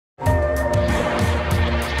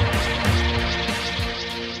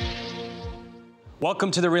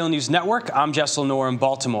Welcome to the Real News Network. I'm Jessel Noor in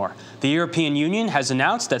Baltimore. The European Union has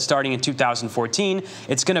announced that starting in 2014,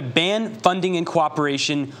 it's going to ban funding and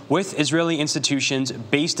cooperation with Israeli institutions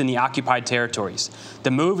based in the occupied territories.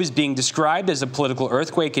 The move is being described as a political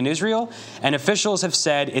earthquake in Israel, and officials have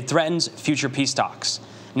said it threatens future peace talks.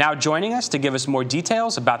 Now joining us to give us more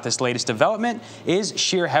details about this latest development is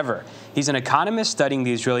Shir Hever. He's an economist studying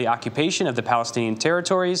the Israeli occupation of the Palestinian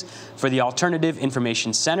territories for the Alternative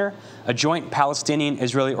Information Center, a joint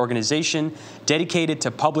Palestinian-Israeli organization dedicated to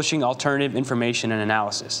publishing alternative information and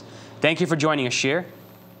analysis. Thank you for joining us, Shir.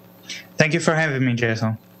 Thank you for having me,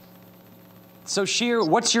 Jason. So, Shir,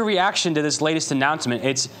 what's your reaction to this latest announcement?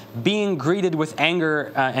 It's being greeted with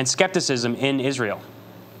anger and skepticism in Israel.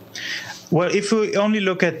 Well, if we only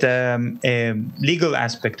look at the legal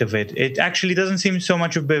aspect of it, it actually doesn't seem so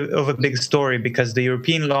much of a big story, because the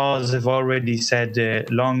European laws have already said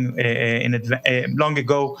long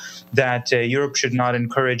ago that Europe should not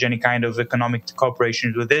encourage any kind of economic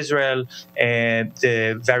cooperation with Israel.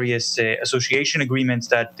 The various association agreements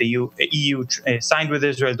that the EU signed with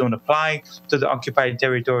Israel don't apply to the occupied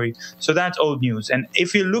territory. So that's old news. And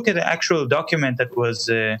if you look at the actual document that was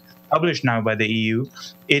published now by the EU,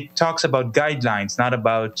 it talks about guidelines, not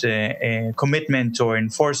about commitment or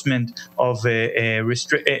enforcement of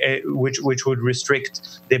which would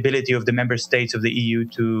restrict the ability of the member states of the EU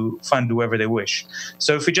to fund whoever they wish.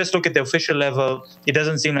 So if we just look at the official level, it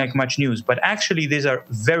doesn't seem like much news. But actually, these are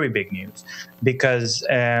very big news, because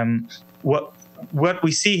what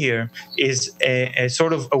we see here is a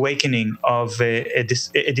sort of awakening of a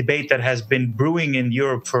debate that has been brewing in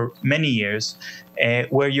Europe for many years,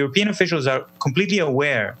 where European officials are completely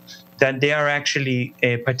aware that they are actually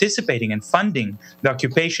participating and funding the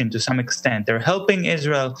occupation to some extent. They're helping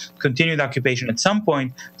Israel continue the occupation. At some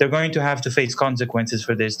point, they're going to have to face consequences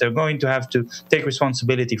for this. They're going to have to take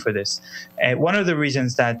responsibility for this. One of the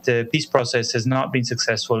reasons that the peace process has not been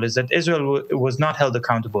successful is that Israel was not held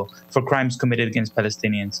accountable for crimes committed against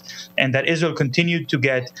Palestinians, and that Israel continued to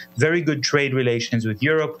get very good trade relations with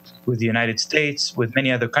Europe, with the United States, with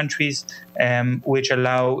many other countries, which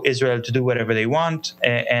allow Israel to do whatever they want,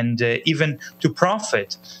 and even to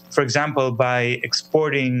profit, for example, by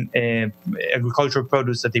exporting agricultural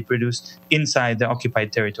produce that they produce inside the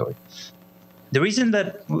occupied territory. The reason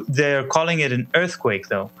that they're calling it an earthquake,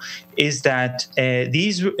 though, is that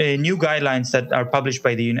these new guidelines that are published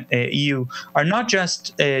by the EU are not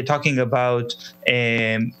just talking about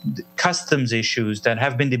customs issues that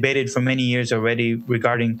have been debated for many years already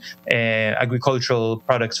regarding agricultural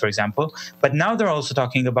products, for example, but now they're also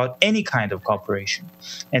talking about any kind of cooperation.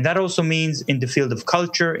 And that also means in the field of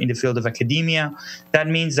culture, in the field of academia. That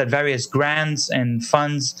means that various grants and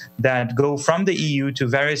funds that go from the EU to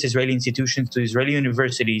various Israeli institutions, to Israeli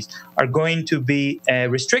universities, are going to be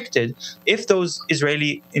restricted if those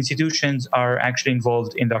Israeli institutions are actually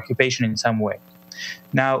involved in the occupation in some way.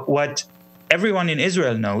 Now, what everyone in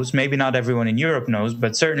Israel knows, maybe not everyone in Europe knows,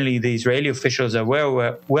 but certainly the Israeli officials are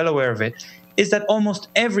well aware of it, is that almost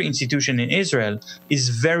every institution in Israel is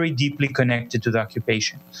very deeply connected to the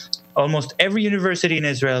occupation. Almost every university in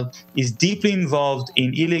Israel is deeply involved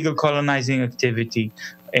in illegal colonizing activity.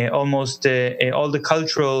 Almost all the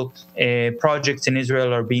cultural projects in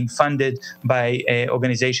Israel are being funded by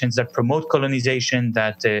organizations that promote colonization,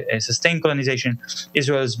 that sustain colonization.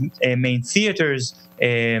 Israel's main theaters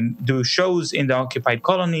do shows in the occupied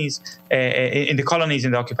colonies, in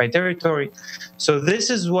the occupied territory. So this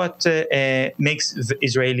is what makes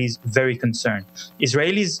Israelis very concerned.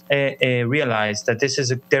 Israelis realize that this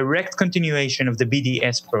is a direct continuation of the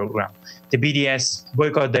BDS program, the BDS,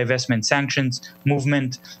 Boycott, Divestment, Sanctions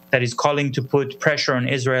movement, that is calling to put pressure on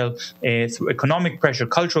Israel through economic pressure,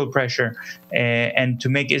 cultural pressure, and to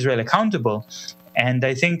make Israel accountable. And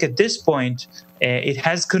I think at this point, it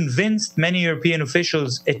has convinced many European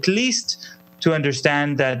officials at least to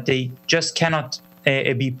understand that they just cannot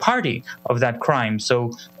be party of that crime.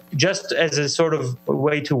 So just as a sort of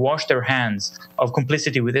way to wash their hands of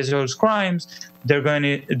complicity with Israel's crimes,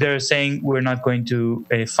 they're saying we're not going to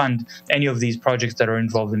fund any of these projects that are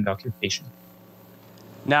involved in the occupation.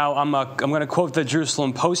 Now, I'm going to quote the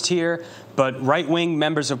Jerusalem Post here, but right-wing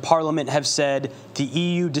members of parliament have said the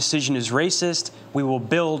EU decision is racist. We will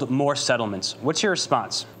build more settlements. What's your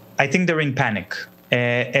response? I think they're in panic.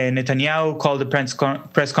 Netanyahu called a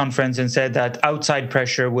press conference and said that outside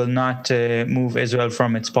pressure will not move Israel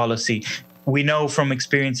from its policy. We know from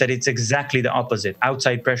experience that it's exactly the opposite.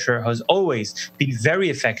 Outside pressure has always been very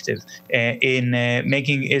effective in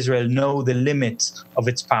making Israel know the limits of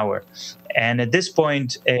its power. And at this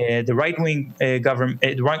point, the right-wing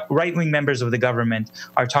right-wing members of the government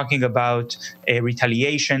are talking about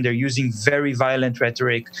retaliation. They're using very violent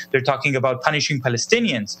rhetoric. They're talking about punishing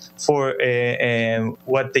Palestinians for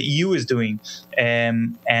what the EU is doing.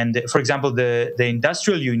 And for example, the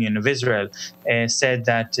Industrial Union of Israel said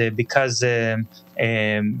that because the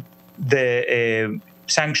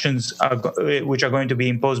sanctions which are going to be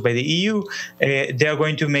imposed by the EU, they are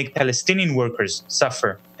going to make Palestinian workers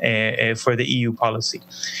suffer for the EU policy.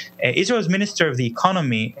 Israel's Minister of the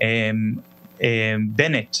Economy,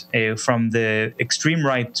 Bennett, from the extreme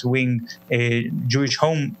right-wing Jewish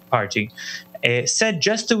Home Party, said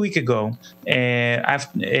just a week ago,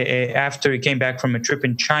 after he came back from a trip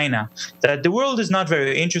in China, that the world is not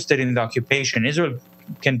very interested in the occupation. Israel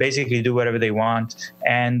can basically do whatever they want,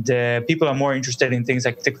 and people are more interested in things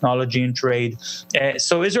like technology and trade.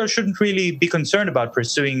 So Israel shouldn't really be concerned about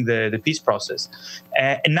pursuing the peace process.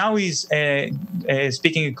 And now he's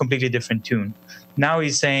speaking a completely different tune. Now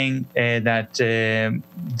he's saying that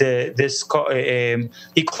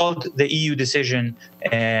he called the EU decision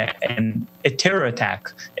a terror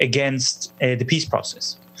attack against the peace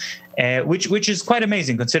process. Which is quite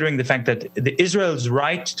amazing, considering the fact that Israel's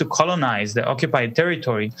right to colonize the occupied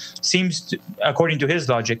territory seems, to, according to his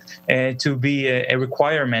logic, to be a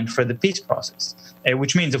requirement for the peace process,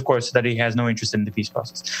 which means, of course, that he has no interest in the peace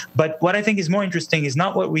process. But what I think is more interesting is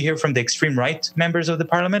not what we hear from the extreme right members of the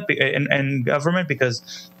parliament and government, because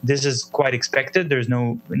this is quite expected. There's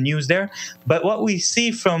no news there. But what we see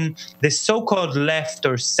from the so-called left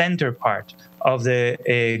or center part of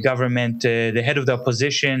the government, the head of the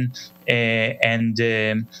opposition, and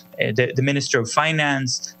the Minister of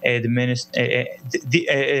Finance.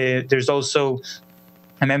 There's also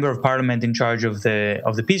a member of parliament in charge of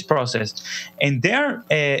the peace process, and they're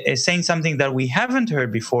saying something that we haven't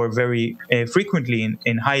heard before very frequently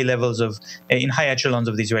in high levels of in high echelons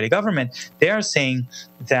of the Israeli government. They are saying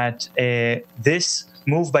that this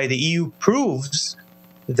move by the EU proves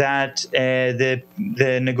that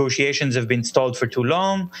the negotiations have been stalled for too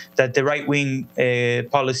long, that the right-wing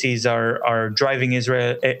policies are driving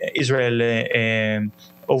Israel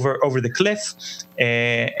over the cliff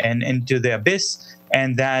and into the abyss,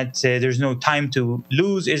 and that there's no time to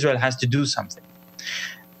lose. Israel has to do something.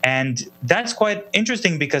 And that's quite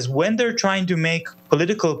interesting, because when they're trying to make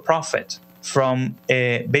political profit from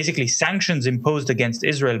basically sanctions imposed against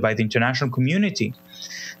Israel by the international community,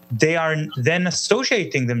 they are then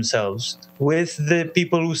associating themselves with the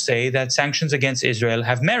people who say that sanctions against Israel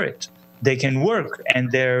have merit. They can work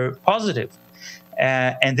and they're positive.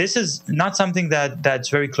 And this is not something that's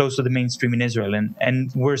very close to the mainstream in Israel.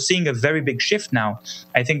 And we're seeing a very big shift now.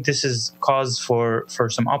 I think this is cause for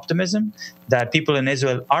some optimism, that people in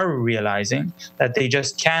Israel are realizing that they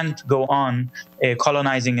just can't go on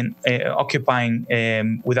colonizing and occupying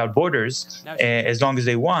without borders as long as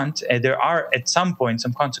they want. There are, at some point,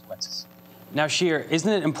 some consequences. Now, Shir,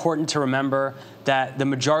 isn't it important to remember that the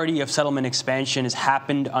majority of settlement expansion has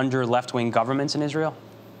happened under left-wing governments in Israel?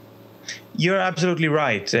 You're absolutely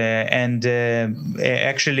right.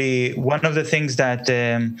 Actually, one of the things that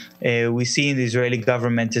we see in the Israeli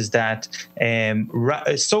government is that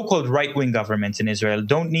so-called right-wing governments in Israel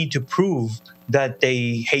don't need to prove that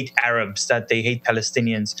they hate Arabs, that they hate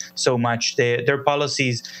Palestinians so much. Their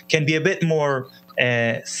policies can be a bit more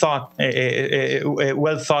well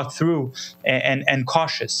thought through and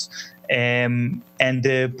cautious. And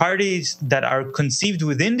the parties that are conceived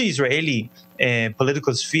within the Israeli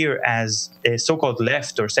political sphere as so-called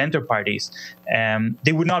left or center parties,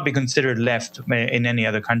 they would not be considered left in any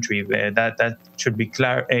other country. That should be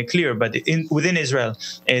clear. But within Israel,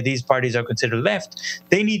 these parties are considered left.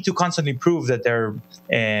 They need to constantly prove that they're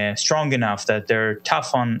strong enough, that they're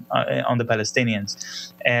tough on the Palestinians.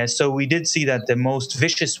 So we did see that the most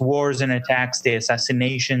vicious wars and attacks, the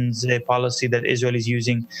assassinations policy that Israel is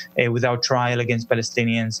using without trial against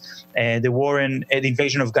Palestinians, the war and the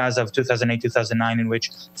invasion of Gaza of 2008-2009, in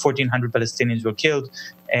which 1,400 Palestinians were killed.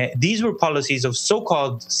 These were policies of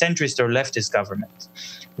so-called centrist or leftist governments.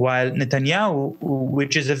 While Netanyahu,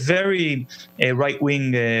 which is a very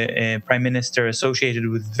right-wing prime minister associated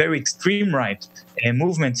with very extreme right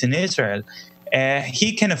movements in Israel,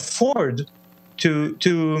 he can afford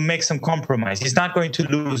to make some compromise. He's not going to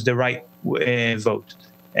lose the right vote,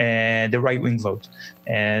 the right-wing vote.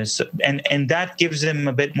 And that gives him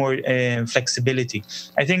a bit more flexibility.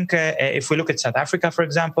 I think if we look at South Africa, for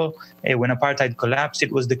example, when apartheid collapsed,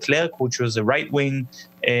 it was de Klerk, which was a right-wing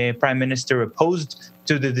prime minister opposed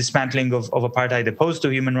to the dismantling of apartheid, opposed to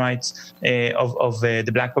human rights of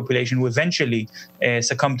the black population, who eventually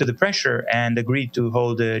succumbed to the pressure and agreed to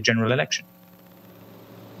hold a general election.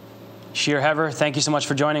 Shir Hever, thank you so much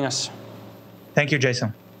for joining us. Thank you,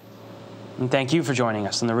 Jason. And thank you for joining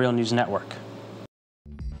us on the Real News Network.